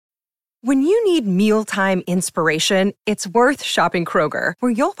When you need mealtime inspiration, it's worth shopping Kroger,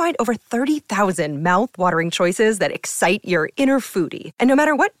 where you'll find over 30,000 mouth-watering choices that excite your inner foodie. And no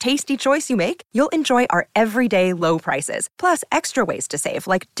matter what tasty choice you make, you'll enjoy our everyday low prices, plus extra ways to save,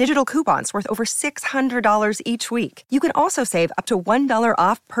 like digital coupons worth over $600 each week. You can also save up to $1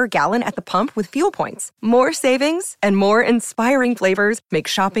 off per gallon at the pump with fuel points. More savings and more inspiring flavors make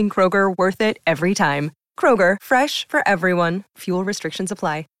shopping Kroger worth it every time. Kroger, fresh for everyone. Fuel restrictions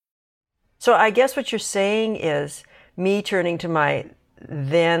apply. So I guess what you're saying is me turning to my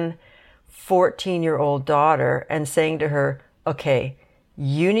then 14-year-old daughter and saying to her, okay,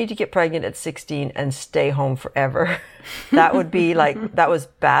 you need to get pregnant at 16 and stay home forever. That would be like, that was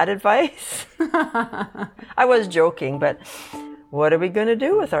bad advice. I was joking, but what are we going to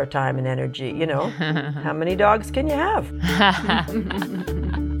do with our time and energy? You know, how many dogs can you have?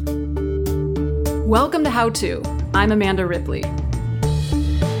 Welcome to How To. I'm Amanda Ripley.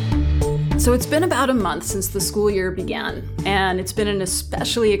 So it's been about a month since the school year began, and it's been an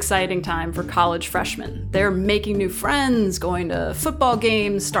especially exciting time for college freshmen. They're making new friends, going to football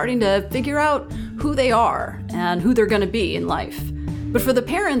games, starting to figure out who they are and who they're going to be in life. But for the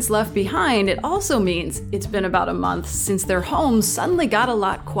parents left behind, it also means it's been about a month since their homes suddenly got a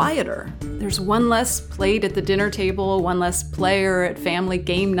lot quieter. There's one less plate at the dinner table, one less player at family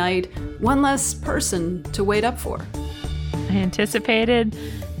game night, one less person to wait up for. I anticipated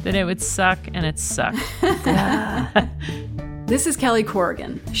that it would suck, and it sucked. This is Kelly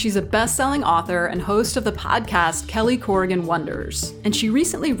Corrigan. She's a best-selling author and host of the podcast Kelly Corrigan Wonders. And she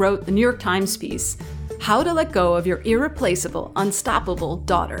recently wrote the New York Times piece, How to Let Go of Your Irreplaceable, Unstoppable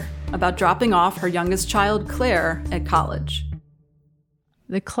Daughter, about dropping off her youngest child, Claire, at college.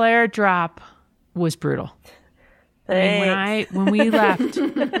 The Claire drop was brutal. Thanks. When we left,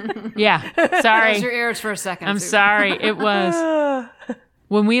 yeah, sorry. Close your ears for a second. I'm sorry. It was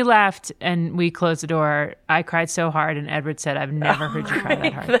when we left and we closed the door. I cried so hard, and Edward said, "I've never heard you cry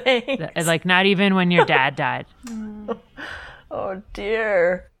that hard. Thanks. Like not even when your dad died." Oh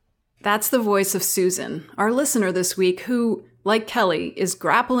dear. That's the voice of Susan, our listener this week, who, like Kelly, is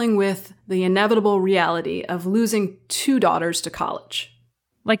grappling with the inevitable reality of losing two daughters to college.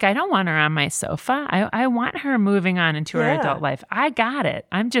 Like, I don't want her on my sofa. I want her moving on into her adult life. I got it.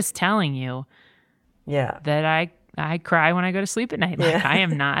 I'm just telling you that I cry when I go to sleep at night. Like, I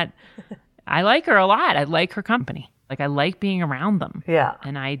am not, I like her a lot. I like her company. Like, I like being around them. Yeah.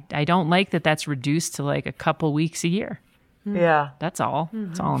 And I don't like that that's reduced to like a couple weeks a year. Yeah. That's all.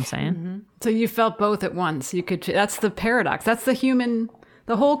 That's all I'm saying. Mm-hmm. So you felt both at once. That's the paradox. That's the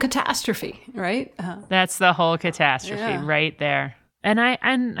whole catastrophe, right? That's the whole catastrophe right there. And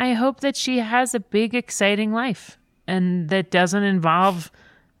I hope that she has a big, exciting life and that doesn't involve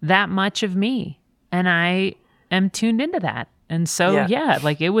that much of me. And I am tuned into that. And so,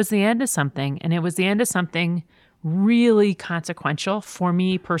 like it was the end of something, and it was the end of something really consequential for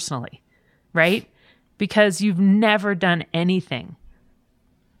me personally, right? Because you've never done anything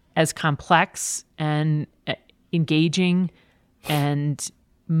as complex and engaging and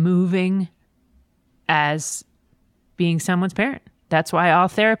moving as being someone's parent. That's why all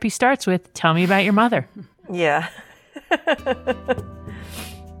therapy starts with, tell me about your mother. Yeah.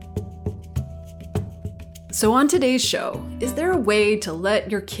 So on today's show, is there a way to let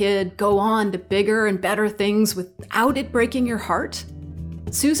your kid go on to bigger and better things without it breaking your heart?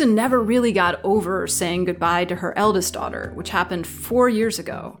 Susan never really got over saying goodbye to her eldest daughter, which happened 4 years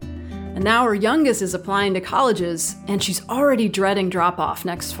ago. And now her youngest is applying to colleges, and she's already dreading drop-off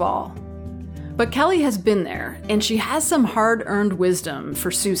next fall. But Kelly has been there, and she has some hard-earned wisdom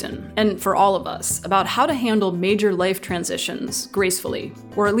for Susan, and for all of us, about how to handle major life transitions gracefully,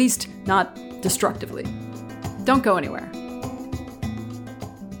 or at least not destructively. Don't go anywhere.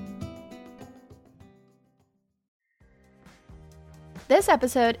 This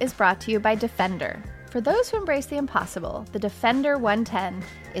episode is brought to you by Defender. For those who embrace the impossible, the Defender 110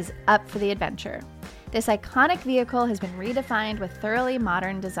 is up for the adventure. This iconic vehicle has been redefined with thoroughly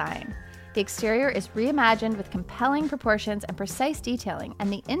modern design. The exterior is reimagined with compelling proportions and precise detailing,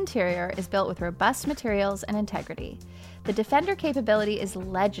 and the interior is built with robust materials and integrity. The Defender capability is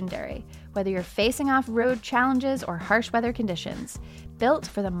legendary, whether you're facing off road challenges or harsh weather conditions. Built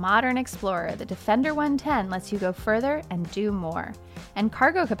for the modern explorer, the Defender 110 lets you go further and do more. And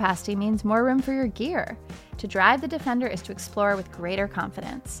cargo capacity means more room for your gear. To drive the Defender is to explore with greater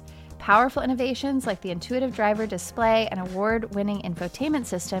confidence. Powerful innovations like the intuitive driver display and award-winning infotainment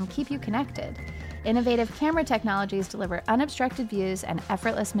system keep you connected. Innovative camera technologies deliver unobstructed views and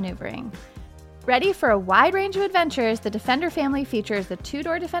effortless maneuvering. Ready for a wide range of adventures, the Defender family features the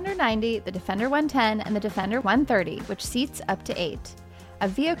two-door Defender 90, the Defender 110, and the Defender 130, which seats up to 8. A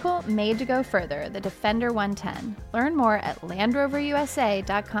vehicle made to go further, the Defender 110. Learn more at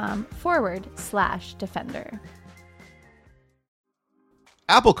LandRoverUSA.com/Defender.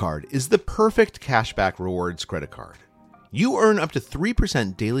 Apple Card is the perfect cashback rewards credit card. You earn up to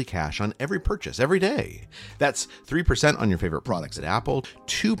 3% daily cash on every purchase every day. That's 3% on your favorite products at Apple,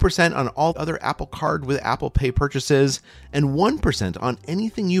 2% on all other Apple Card with Apple Pay purchases, and 1% on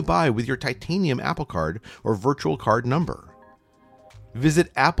anything you buy with your titanium Apple Card or virtual card number.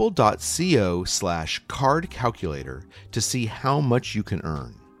 Visit apple.co/card calculator to see how much you can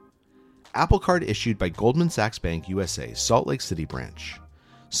earn. Apple Card issued by Goldman Sachs Bank USA, Salt Lake City branch.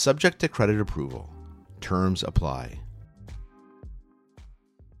 Subject to credit approval. Terms apply.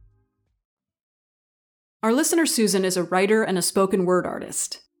 Our listener Susan is a writer and a spoken word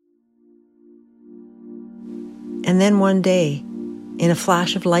artist. And then one day, in a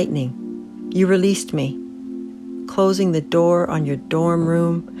flash of lightning, you released me, closing the door on your dorm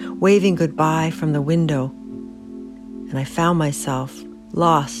room, waving goodbye from the window. And I found myself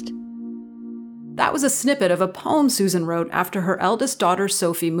lost. That was a snippet of a poem Susan wrote after her eldest daughter,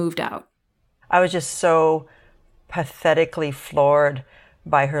 Sophie, moved out. I was just so pathetically floored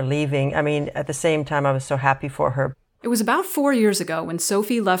by her leaving. I mean, at the same time, I was so happy for her. It was about 4 years ago when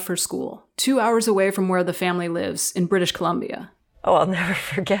Sophie left for school, 2 hours away from where the family lives in British Columbia. Oh, I'll never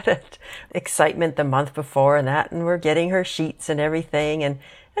forget it. Excitement the month before and that, and we're getting her sheets and everything, and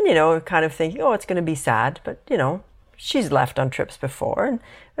you know, kind of thinking, oh, it's going to be sad, but you know, she's left on trips before,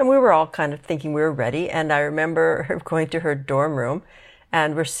 and we were all kind of thinking we were ready. And I remember her going to her dorm room,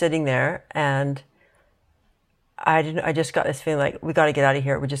 and we're sitting there, and I just got this feeling like, we got to get out of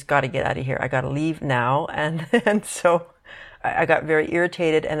here. We just got to get out of here. I got to leave now. And so I got very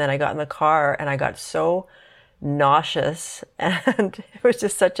irritated, and then I got in the car, and I got so nauseous, and it was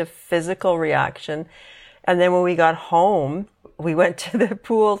just such a physical reaction. And then when we got home, we went to the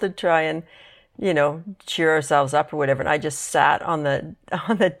pool to try and, you know, cheer ourselves up or whatever. And I just sat on the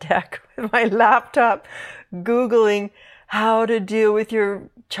deck with my laptop, Googling how to deal with your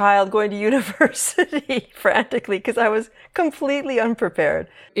child going to university frantically, because I was completely unprepared.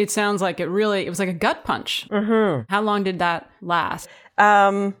 It sounds like it was like a gut punch. Mm-hmm. How long did that last?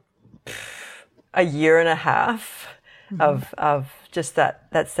 A year and a half of just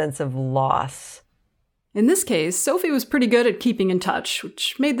that sense of loss. In this case, Sophie was pretty good at keeping in touch,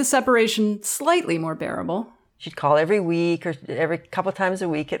 which made the separation slightly more bearable. She'd call every week or every couple of times a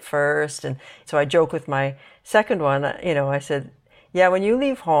week at first. And so I joke with my second one, you know, I said, yeah, when you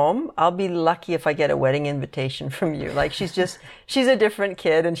leave home, I'll be lucky if I get a wedding invitation from you. Like, she's a different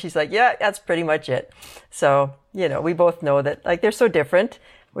kid. And she's like, yeah, that's pretty much it. So, you know, we both know that, like, they're so different,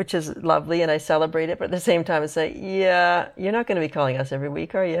 which is lovely. And I celebrate it. But at the same time, I say, yeah, you're not going to be calling us every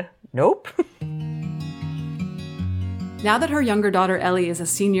week, are you? Nope. Now that her younger daughter Ellie is a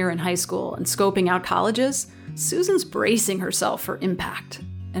senior in high school and scoping out colleges, Susan's bracing herself for impact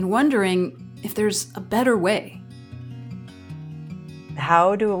and wondering if there's a better way.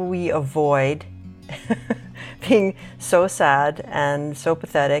 How do we avoid being so sad and so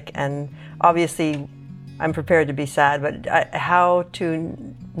pathetic? And obviously, I'm prepared to be sad, but how to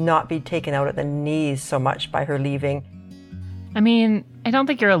not be taken out at the knees so much by her leaving? I mean, I don't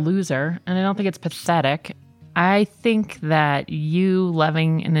think you're a loser, and I don't think it's pathetic. I think that you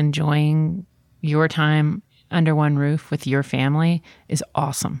loving and enjoying your time under one roof with your family is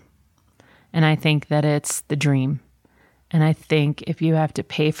awesome. And I think that it's the dream. And I think if you have to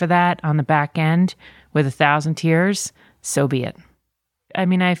pay for that on the back end with 1,000 tears, so be it. I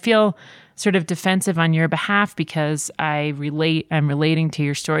mean, I feel sort of defensive on your behalf because I'm relating to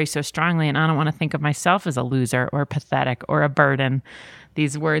your story so strongly, and I don't want to think of myself as a loser or pathetic or a burden,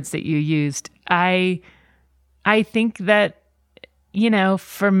 these words that you used. I think that, you know,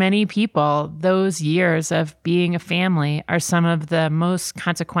 for many people, those years of being a family are some of the most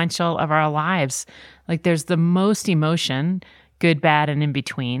consequential of our lives. Like, there's the most emotion, good, bad, and in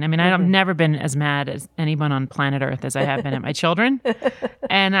between. I mean, I've never been as mad as anyone on planet Earth as I have been at my children.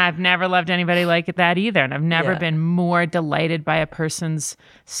 And I've never loved anybody like that either. And I've never been more delighted by a person's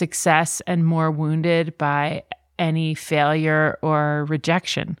success and more wounded by any failure or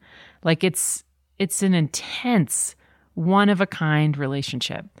rejection. Like, it's an intense, one-of-a-kind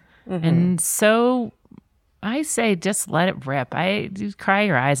relationship. Mm-hmm. And so I say just let it rip. Just cry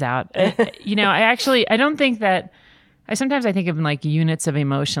your eyes out. You know, I don't think that, sometimes I think of like units of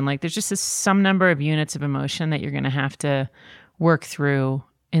emotion. Like, there's just some number of units of emotion that you're going to have to work through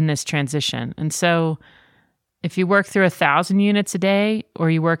in this transition. And so if you work through 1,000 units a day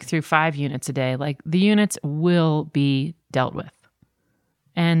or you work through 5 units a day, like, the units will be dealt with.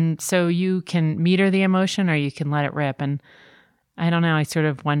 And so you can meter the emotion or you can let it rip. And I don't know. I sort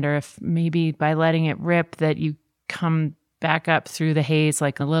of wonder if maybe by letting it rip that you come back up through the haze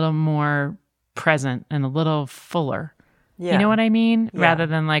like a little more present and a little fuller. Yeah. You know what I mean? Yeah. Rather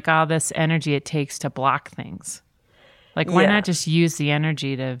than like all this energy it takes to block things. Like, why not just use the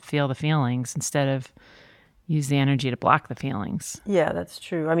energy to feel the feelings instead of use the energy to block the feelings? Yeah, that's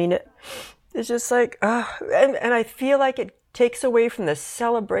true. I mean, it's just like, and I feel like it takes away from the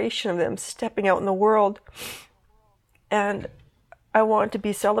celebration of them stepping out in the world. And I want to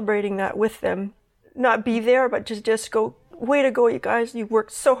be celebrating that with them. Not be there, but just go, way to go, you guys. You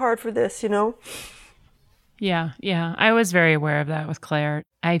worked so hard for this, you know? Yeah. I was very aware of that with Claire.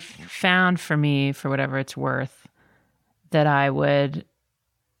 I found for me, for whatever it's worth, that I would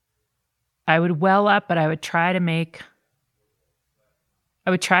well up, but I would try to make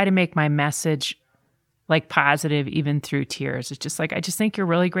my message like positive even through tears. It's just like, I just think you're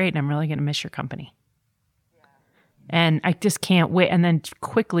really great and I'm really going to miss your company. And I just can't wait. And then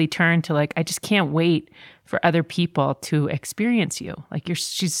quickly turn to like, I just can't wait for other people to experience you. Like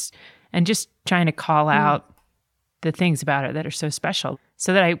and just trying to call out the things about it that are so special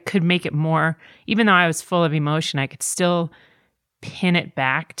so that I could make it more, even though I was full of emotion, I could still pin it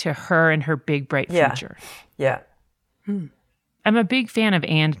back to her and her big, bright future. Yeah. I'm a big fan of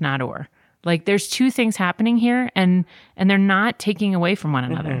and, not or. Like, there's two things happening here, and they're not taking away from one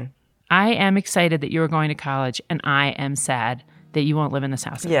another. Mm-hmm. I am excited that you're going to college, and I am sad that you won't live in this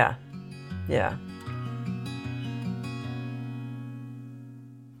house again. Yeah.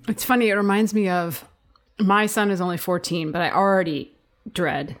 It's funny. It reminds me of my son is only 14, but I already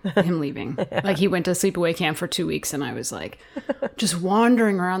dread him leaving. Like, he went to sleepaway camp for 2 weeks, and I was like just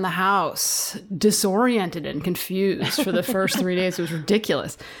wandering around the house, disoriented and confused for the first 3 days. It was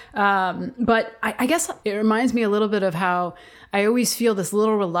ridiculous. But I guess it reminds me a little bit of how I always feel this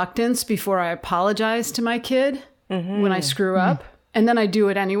little reluctance before I apologize to my kid when I screw up. And then I do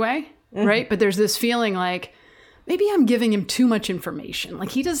it anyway, right? But there's this feeling like, maybe I'm giving him too much information.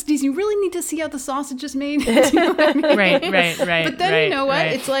 Like, does he really need to see how the sausage is made? Do you know what I mean? Right. But then you know what?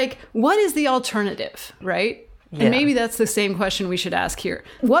 Right. It's like, what is the alternative, right? Yeah. And maybe that's the same question we should ask here.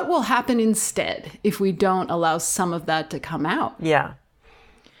 What will happen instead if we don't allow some of that to come out? Yeah.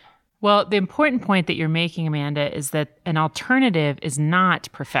 Well, the important point that you're making, Amanda, is that an alternative is not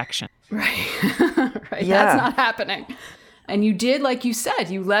perfection. Right. Right. Yeah. That's not happening. And you did, like you said,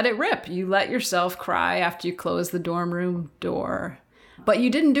 you let it rip. You let yourself cry after you closed the dorm room door. But you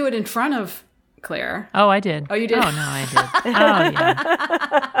didn't do it in front of Claire. Oh, I did. Oh, you did? Oh, no, I did. Oh,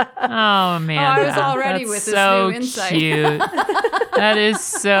 yeah. Oh, Amanda. Oh, I was already with this new insight. So cute. That is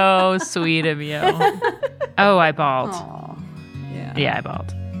so sweet of you. Oh, I bawled. Oh, yeah. Yeah, I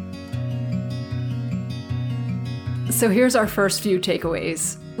bawled. So here's our first few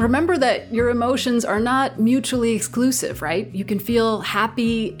takeaways. Remember that your emotions are not mutually exclusive, right? You can feel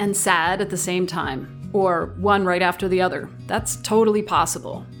happy and sad at the same time, or one right after the other. That's totally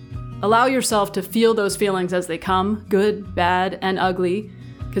possible. Allow yourself to feel those feelings as they come, good, bad, and ugly,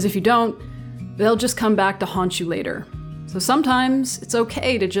 because if you don't, they'll just come back to haunt you later. So sometimes it's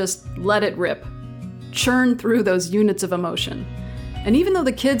okay to just let it rip. Churn through those units of emotion. And even though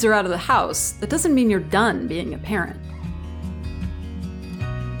the kids are out of the house, that doesn't mean you're done being a parent.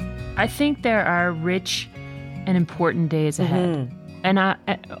 I think there are rich and important days ahead. And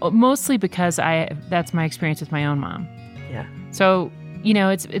mostly because that's my experience with my own mom. Yeah. So, you know,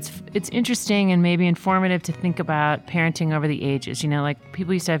 it's interesting and maybe informative to think about parenting over the ages. You know, like,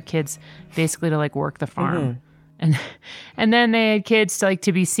 people used to have kids basically to like work the farm. And then they had kids to like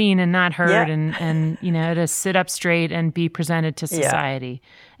to be seen and not heard and you know, to sit up straight and be presented to society.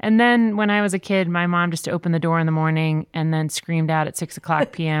 And then when I was a kid, my mom just opened the door in the morning and then screamed out at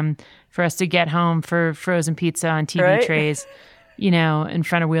 6:00 p.m. for us to get home for frozen pizza on TV trays, you know, in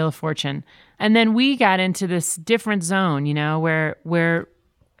front of Wheel of Fortune. And then we got into this different zone, you know, where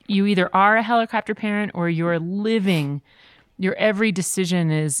you either are a helicopter parent or you're living. Your every decision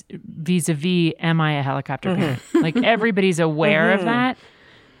is vis-a-vis, am I a helicopter parent? Like, everybody's aware of that.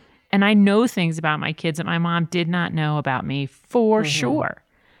 And I know things about my kids that my mom did not know about me for sure.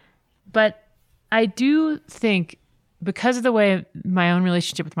 But I do think, because of the way my own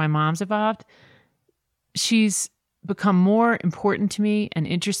relationship with my mom's evolved, she's become more important to me and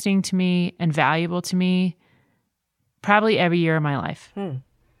interesting to me and valuable to me probably every year of my life.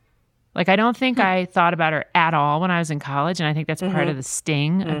 Like, I don't think I thought about her at all when I was in college, and I think that's part of the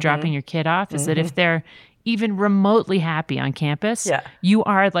sting of dropping your kid off, is that if they're even remotely happy on campus, you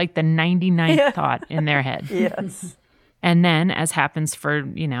are like the 99th thought in their head. Yes. And then, as happens for,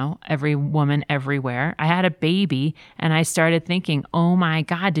 every woman everywhere, I had a baby and I started thinking, oh my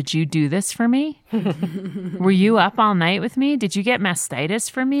God, did you do this for me? Were you up all night with me? Did you get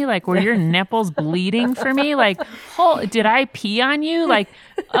mastitis for me? Like, were your nipples bleeding for me? Like, did I pee on you? Like,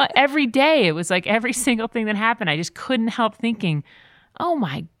 every day, it was like every single thing that happened, I just couldn't help thinking, oh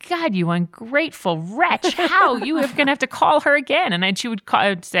my God, you ungrateful wretch. How? You are going to have to call her again. And then she would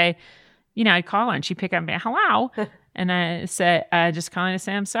say, I'd call her and she'd pick up and be, hello. And I said, just calling to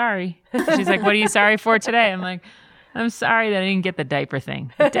say I'm sorry. She's like, what are you sorry for today? I'm like, I'm sorry that I didn't get the diaper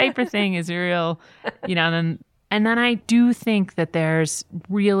thing. The diaper thing is real, and then I do think that there's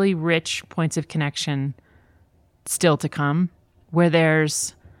really rich points of connection still to come where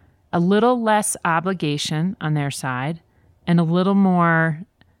there's a little less obligation on their side and a little more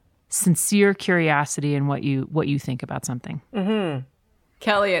sincere curiosity in what you think about something. Mm-hmm.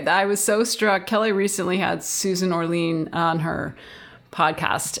 Kelly, I was so struck. Kelly recently had Susan Orlean on her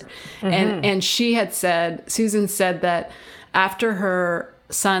podcast. Mm-hmm. And Susan said that after her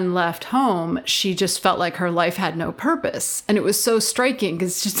son left home, she just felt like her life had no purpose. And it was so striking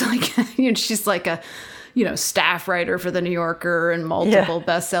because she's like, she's like a, staff writer for the New Yorker and multiple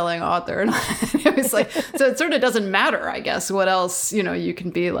best-selling author. And it was like, so it sort of doesn't matter, I guess, what else, you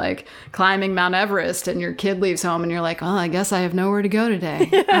can be like climbing Mount Everest and your kid leaves home and you're like, well, I guess I have nowhere to go today.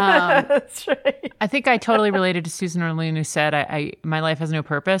 That's right. I think I totally related to Susan Orlean, who said, my life has no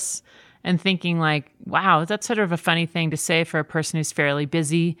purpose, and thinking like, wow, that's sort of a funny thing to say for a person who's fairly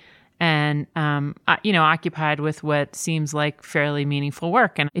busy and, occupied with what seems like fairly meaningful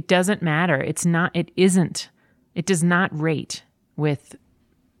work. And it doesn't matter. It does not rate with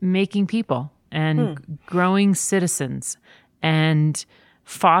making people and growing citizens and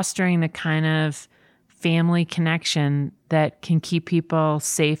fostering the kind of family connection that can keep people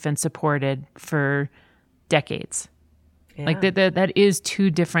safe and supported for decades. Yeah. Like that is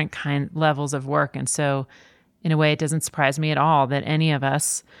two different levels of work. And so in a way, it doesn't surprise me at all that any of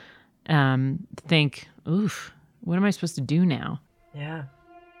us think, oof, what am I supposed to do now? Yeah.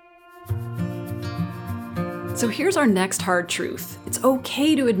 So here's our next hard truth. It's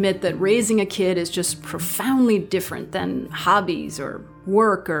okay to admit that raising a kid is just profoundly different than hobbies or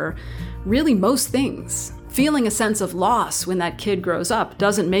work or really most things. Feeling a sense of loss when that kid grows up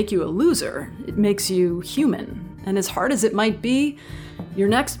doesn't make you a loser. It makes you human. And as hard as it might be, your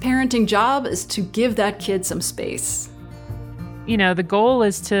next parenting job is to give that kid some space. The goal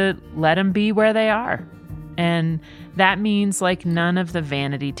is to let them be where they are. And that means like none of the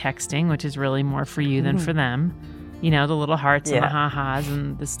vanity texting, which is really more for you than for them. The little hearts and the ha-has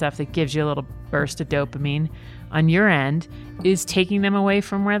and the stuff that gives you a little burst of dopamine on your end is taking them away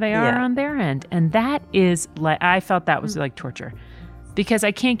from where they are on their end. And that is like, I felt that was like torture because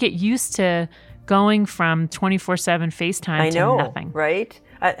I can't get used to going from 24/7 FaceTime to nothing. Right?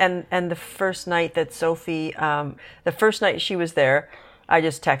 And the first night that Sophie, the first night she was there, I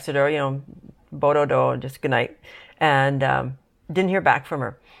just texted her, bodo-do, just good night. And didn't hear back from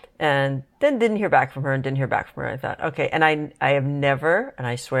her. And then didn't hear back from her and didn't hear back from her. I thought, okay. And I have never, and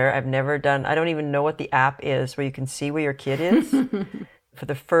I swear I've never done, I don't even know what the app is where you can see where your kid is. For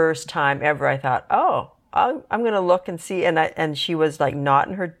the first time ever, I thought, oh, I'm going to look and see. And she was like not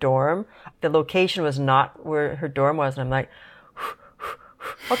in her dorm. The location was not where her dorm was. And I'm like,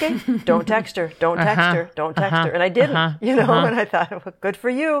 okay, don't text her, don't text her, don't text her. And I didn't, and I thought, well, good for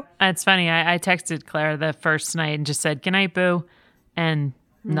you. It's funny. I texted Claire the first night and just said, good night, boo. And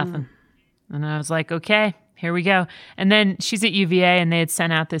nothing. And I was like, okay, here we go. And then she's at UVA and they had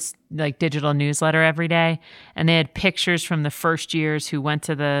sent out this like digital newsletter every day. And they had pictures from the first years who went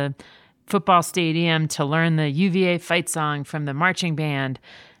to the football stadium to learn the UVA fight song from the marching band.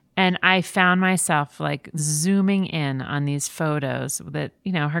 And I found myself like zooming in on these photos that,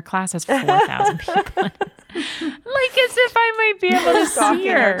 her class has 4,000 people. Like as if I might be able to see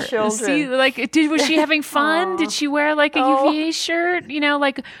her. See, like, was she having fun? Did she wear like a UVA shirt?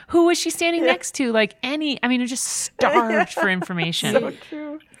 Like who was she standing next to? Like it just starved for information. So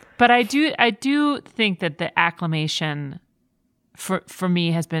true. But I do think that the acclimation for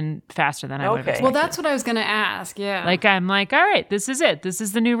me has been faster than I would have expected. Well, that's what I was going to ask. Yeah. Like, I'm like, all right, this is it. This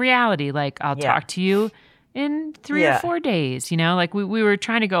is the new reality. Like, I'll talk to you in 3 or 4 days, like we were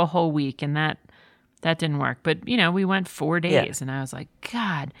trying to go a whole week and that didn't work. But, we went 4 days and I was like,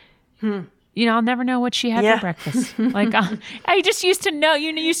 God, I'll never know what she had for breakfast. Like, I just used to know,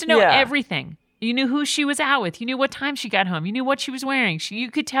 you used to know everything. You knew who she was out with. You knew what time she got home. You knew what she was wearing. You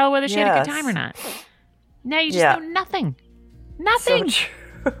could tell whether she had a good time or not. Now you just know nothing. Nothing. So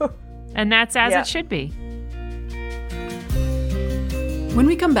true. And that's as it should be. When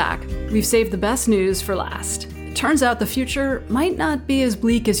we come back, we've saved the best news for last. Turns out the future might not be as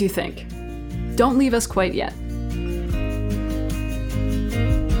bleak as you think. Don't leave us quite yet.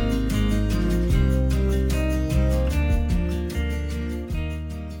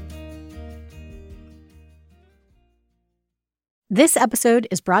 This episode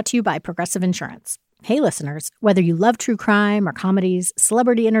is brought to you by Progressive Insurance. Hey, listeners, whether you love true crime or comedies,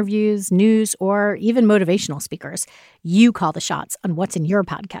 celebrity interviews, news, or even motivational speakers, you call the shots on what's in your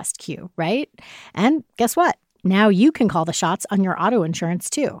podcast queue, right? And guess what? Now you can call the shots on your auto insurance,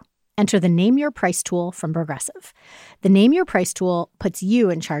 too. Enter the Name Your Price tool from Progressive. The Name Your Price tool puts you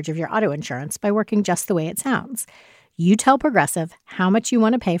in charge of your auto insurance by working just the way it sounds. You tell Progressive how much you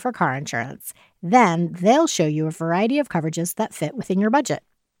want to pay for car insurance. Then they'll show you a variety of coverages that fit within your budget,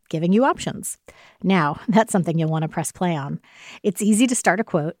 giving you options. Now, that's something you'll want to press play on. It's easy to start a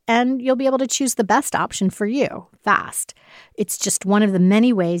quote, and you'll be able to choose the best option for you fast. It's just one of the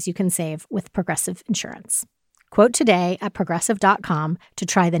many ways you can save with Progressive Insurance. Quote today at Progressive.com to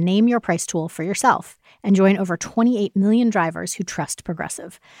try the Name Your Price tool for yourself and join over 28 million drivers who trust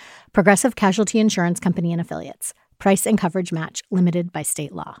Progressive. Progressive Casualty Insurance Company and Affiliates. Price and coverage match limited by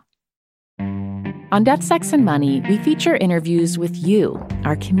state law. On Death, Sex, and Money, we feature interviews with you,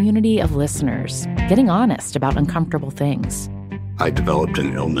 our community of listeners, getting honest about uncomfortable things. I developed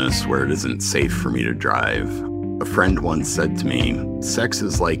an illness where it isn't safe for me to drive. A friend once said to me, sex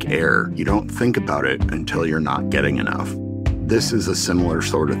is like air. You don't think about it until you're not getting enough. This is a similar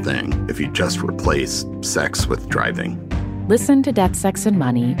sort of thing if you just replace sex with driving. Listen to Death, Sex, and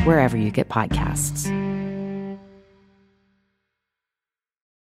Money wherever you get podcasts.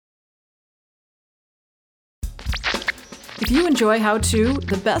 If you enjoy How To,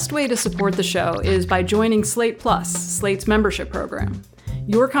 the best way to support the show is by joining Slate Plus, Slate's membership program.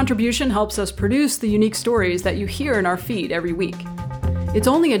 Your contribution helps us produce the unique stories that you hear in our feed every week. It's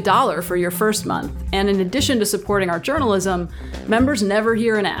only $1 for your first month, and in addition to supporting our journalism, members never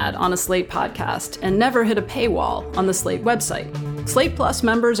hear an ad on a Slate podcast and never hit a paywall on the Slate website. Slate Plus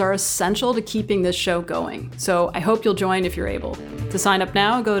members are essential to keeping this show going, so I hope you'll join if you're able. To sign up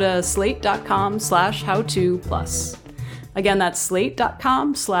now, go to slate.com/howtoplus. Again, that's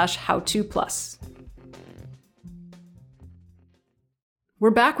slate.com/howtoplus. We're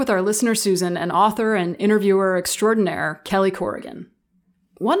back with our listener Susan and author and interviewer extraordinaire Kelly Corrigan.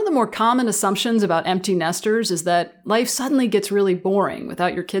 One of the more common assumptions about empty nesters is that life suddenly gets really boring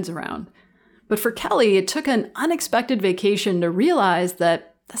without your kids around. But for Kelly, it took an unexpected vacation to realize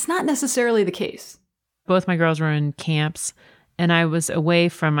that that's not necessarily the case. Both my girls were in camps, and I was away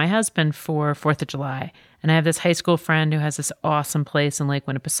from my husband for 4th of July. And I have this high school friend who has this awesome place in Lake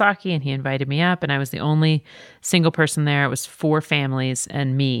Winnipesaukee, and he invited me up, and I was the only single person there. It was 4 families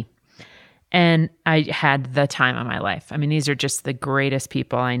and me. And I had the time of my life. I mean, these are just the greatest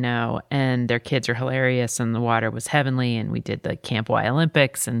people I know, and their kids are hilarious, and the water was heavenly, and we did the Camp Y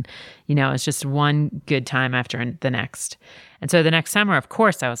Olympics, and, you know, it's just one good time after the next. And so the next summer, of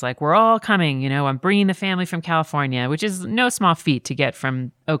course, I was like, we're all coming, you know, I'm bringing the family from California, which is no small feat to get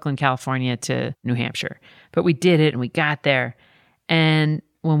from Oakland, California to New Hampshire. But we did it, and we got there. And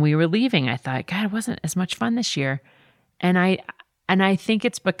when we were leaving, I thought, God, it wasn't as much fun this year. And I think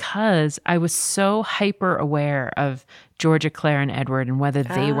it's because I was so hyper aware of Georgia, Claire, and Edward and whether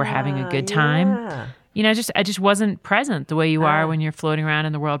they were having a good time. Yeah. You know, I just wasn't present the way you are when you're floating around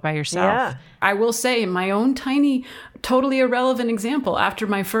in the world by yourself. Yeah. I will say, my own tiny, totally irrelevant example, after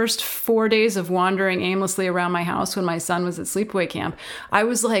my first 4 days of wandering aimlessly around my house when my son was at sleepaway camp, I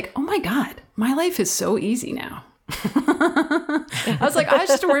was like, oh my God, my life is so easy now. I was like, I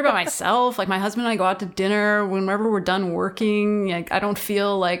just have to worry about myself. Like, my husband and I go out to dinner whenever we're done working. Like, I don't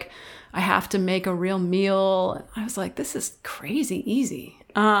feel like I have to make a real meal. I was like, this is crazy easy.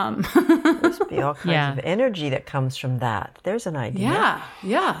 Must be all kinds of energy that comes from that. There's an idea.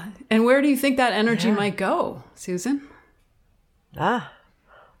 Yeah. And where do you think that energy might go, Susan? I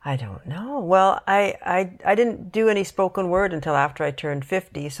don't know. Well, I didn't do any spoken word until after I turned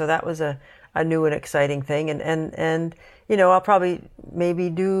 50, so that was a new and exciting thing. And you know, I'll probably maybe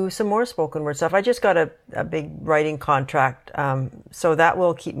do some more spoken word stuff. I just got a big writing contract, so that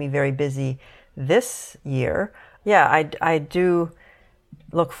will keep me very busy this year. Yeah, I do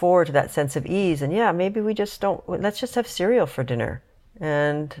look forward to that sense of ease. And yeah, maybe let's just have cereal for dinner.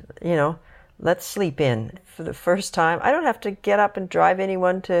 And, you know, let's sleep in for the first time. I don't have to get up and drive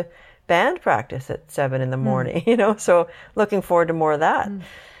anyone to band practice at 7 a.m, you know, so looking forward to more of that.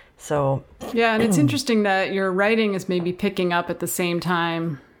 So yeah, and it's interesting that your writing is maybe picking up at the same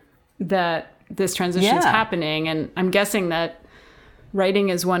time that this transition is happening. And I'm guessing that writing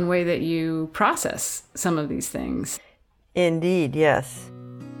is one way that you process some of these things. Indeed, yes.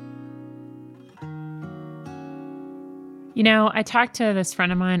 You know, I talked to this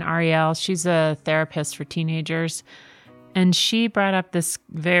friend of mine, Ariel. She's a therapist for teenagers. And she brought up this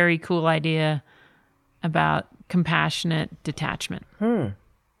very cool idea about compassionate detachment,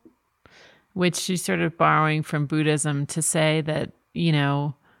 which she's sort of borrowing from Buddhism to say that, you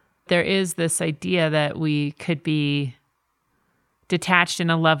know, there is this idea that we could be detached in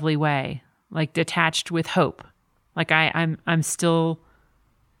a lovely way, like detached with hope. Like I'm still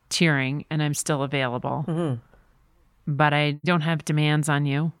cheering and I'm still available, but I don't have demands on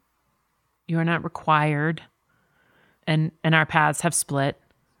you. You are not required, and our paths have split,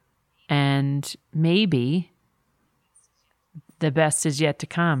 and maybe the best is yet to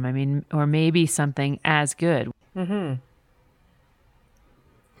come. I mean, or maybe something as good. So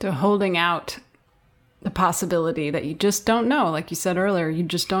holding out the possibility that you just don't know, like you said earlier, you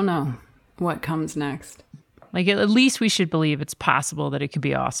just don't know what comes next. Like at least we should believe it's possible that it could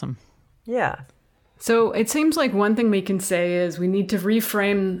be awesome. Yeah. So it seems like one thing we can say is we need to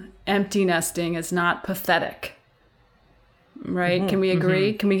reframe empty nesting as not pathetic. Right? Can we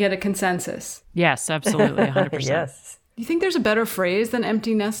agree? Can we get a consensus? Yes, absolutely, 100%. Yes. Do you think there's a better phrase than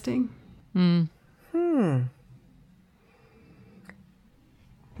empty nesting?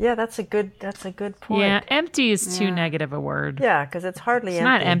 Yeah, that's a good point. Yeah, empty is too negative a word. Yeah, because it's hardly It's empty.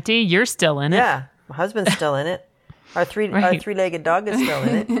 not empty. You're still in it. Yeah, my husband's still in it. Our three-legged dog is still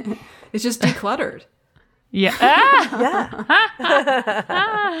in it. It's just decluttered. Yeah. Yeah.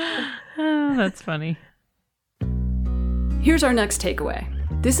 Oh, that's funny. Here's our next takeaway.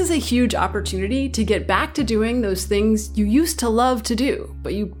 This is a huge opportunity to get back to doing those things you used to love to do,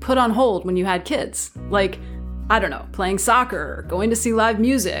 but you put on hold when you had kids. Like, I don't know, playing soccer, or going to see live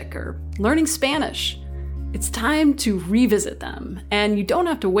music, or learning Spanish. It's time to revisit them, and you don't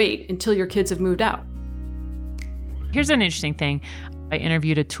have to wait until your kids have moved out. Here's an interesting thing. I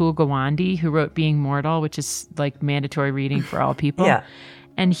interviewed Atul Gawande, who wrote Being Mortal, which is like mandatory reading for all people. Yeah.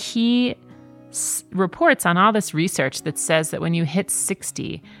 And he reports on all this research that says that when you hit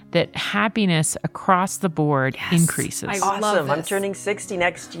 60, that happiness across the board increases. Awesome. I'm turning 60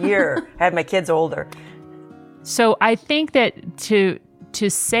 next year. I had my kids older. So I think that to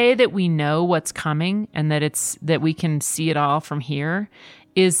say that we know what's coming and that we can see it all from here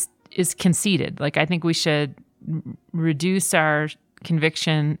is conceited. Like, I think we should reduce our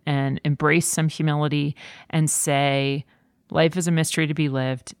conviction and embrace some humility and say, life is a mystery to be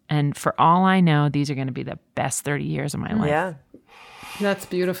lived. And for all I know, these are going to be the best 30 years of my life. Yeah. That's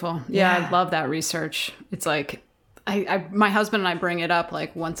beautiful. Yeah, I love that research. It's like, my husband and I bring it up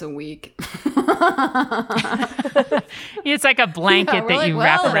like once a week. It's like a blanket that you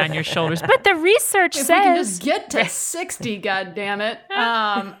wrap around your shoulders. But the research says... If we can just get to 60, goddammit.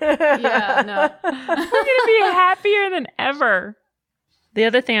 Yeah, no. We're going to be happier than ever. The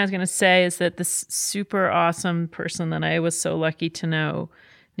other thing I was going to say is that this super awesome person that I was so lucky to know,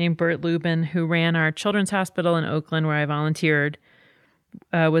 named Bert Lubin, who ran our children's hospital in Oakland where I volunteered,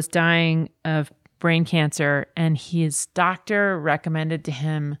 was dying of brain cancer, and his doctor recommended to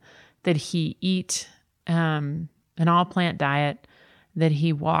him that he eat an all-plant diet, that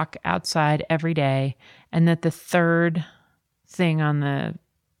he walk outside every day, and that the third thing on the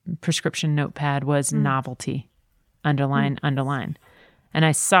prescription notepad was novelty. Underline. And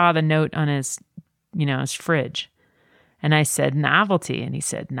I saw the note on his fridge, and I said novelty, and he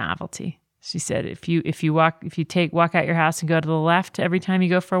said novelty. She said, if you walk out your house and go to the left every time you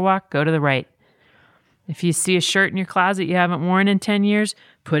go for a walk, go to the right. If you see a shirt in your closet you haven't worn in 10 years,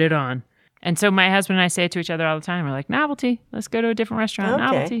 put it on. And so my husband and I say it to each other all the time. We're like, novelty. Let's go to a different restaurant. Okay.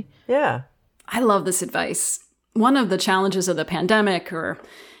 Novelty. Yeah. I love this advice. One of the challenges of the pandemic or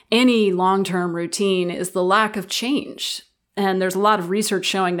any long-term routine is the lack of change. And there's a lot of research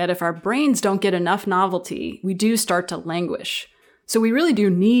showing that if our brains don't get enough novelty, we do start to languish. So we really do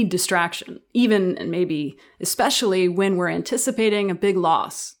need distraction, even and maybe especially when we're anticipating a big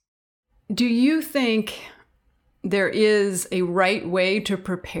loss. Do you think there is a right way to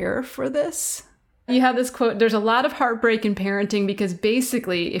prepare for this? You have this quote, there's a lot of heartbreak in parenting because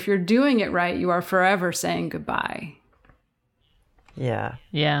basically, if you're doing it right, you are forever saying goodbye. Yeah.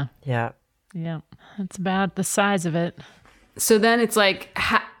 Yeah. Yeah. Yeah. That's about the size of it. So then it's like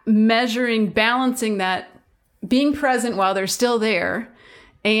measuring, balancing that, being present while they're still there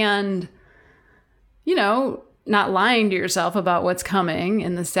and, not lying to yourself about what's coming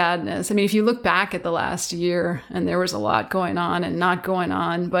and the sadness. I mean, if you look back at the last year and there was a lot going on and not going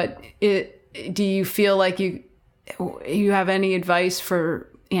on, but do you feel like you have any advice for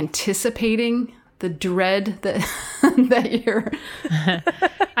anticipating the dread that that you're...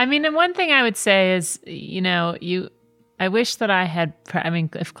 I mean, and one thing I would say is, I wish that I had,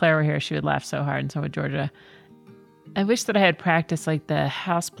 if Claire were here, she would laugh so hard, and so would Georgia. I wish that I had practiced like the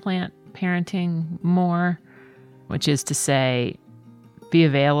houseplant parenting more, which is to say, be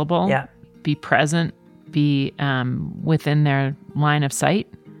available, be present, be within their line of sight,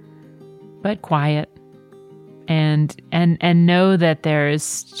 but quiet, and know that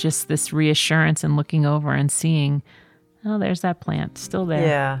there's just this reassurance in looking over and seeing, oh, there's that plant still there.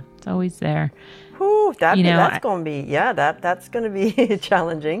 Yeah, it's always there. Whew, that's going to be that's going to be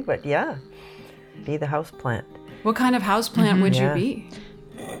challenging, but yeah, be the house plant. What kind of house plant would you be?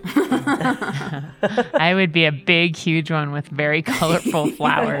 I would be a big, huge one with very colorful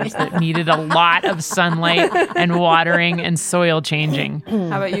flowers that needed a lot of sunlight and watering and soil changing.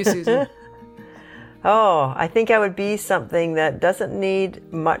 How about you, Susan? Oh, I think I would be something that doesn't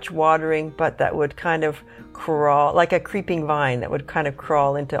need much watering, but that would kind of crawl, like a creeping vine that would kind of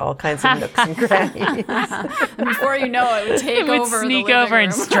crawl into all kinds of nooks and crannies. And before you know it, would take over, sneak the over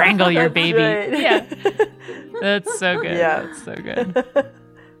and strangle your baby. Right. Yeah, that's so good. Yeah, that's so good.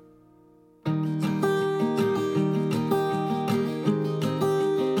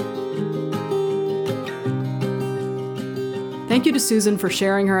 Thank you to Susan for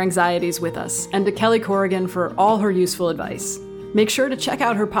sharing her anxieties with us, and to Kelly Corrigan for all her useful advice. Make sure to check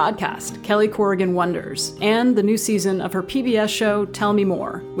out her podcast, Kelly Corrigan Wonders, and the new season of her PBS show, Tell Me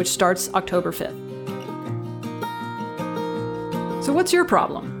More, which starts October 5th. So what's your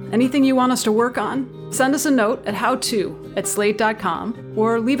problem? Anything you want us to work on? Send us a note at howto@slate.com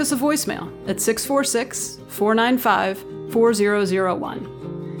or leave us a voicemail at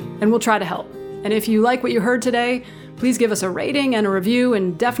 646-495-4001. And we'll try to help. And if you like what you heard today, please give us a rating and a review,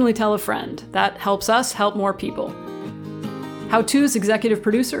 and definitely tell a friend. That helps us help more people. How To's executive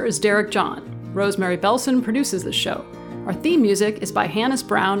producer is Derek John. Rosemary Belson produces the show. Our theme music is by Hannes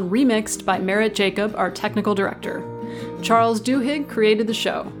Brown, remixed by Merritt Jacob, our technical director. Charles Duhigg created the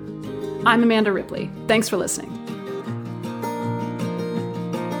show. I'm Amanda Ripley. Thanks for listening.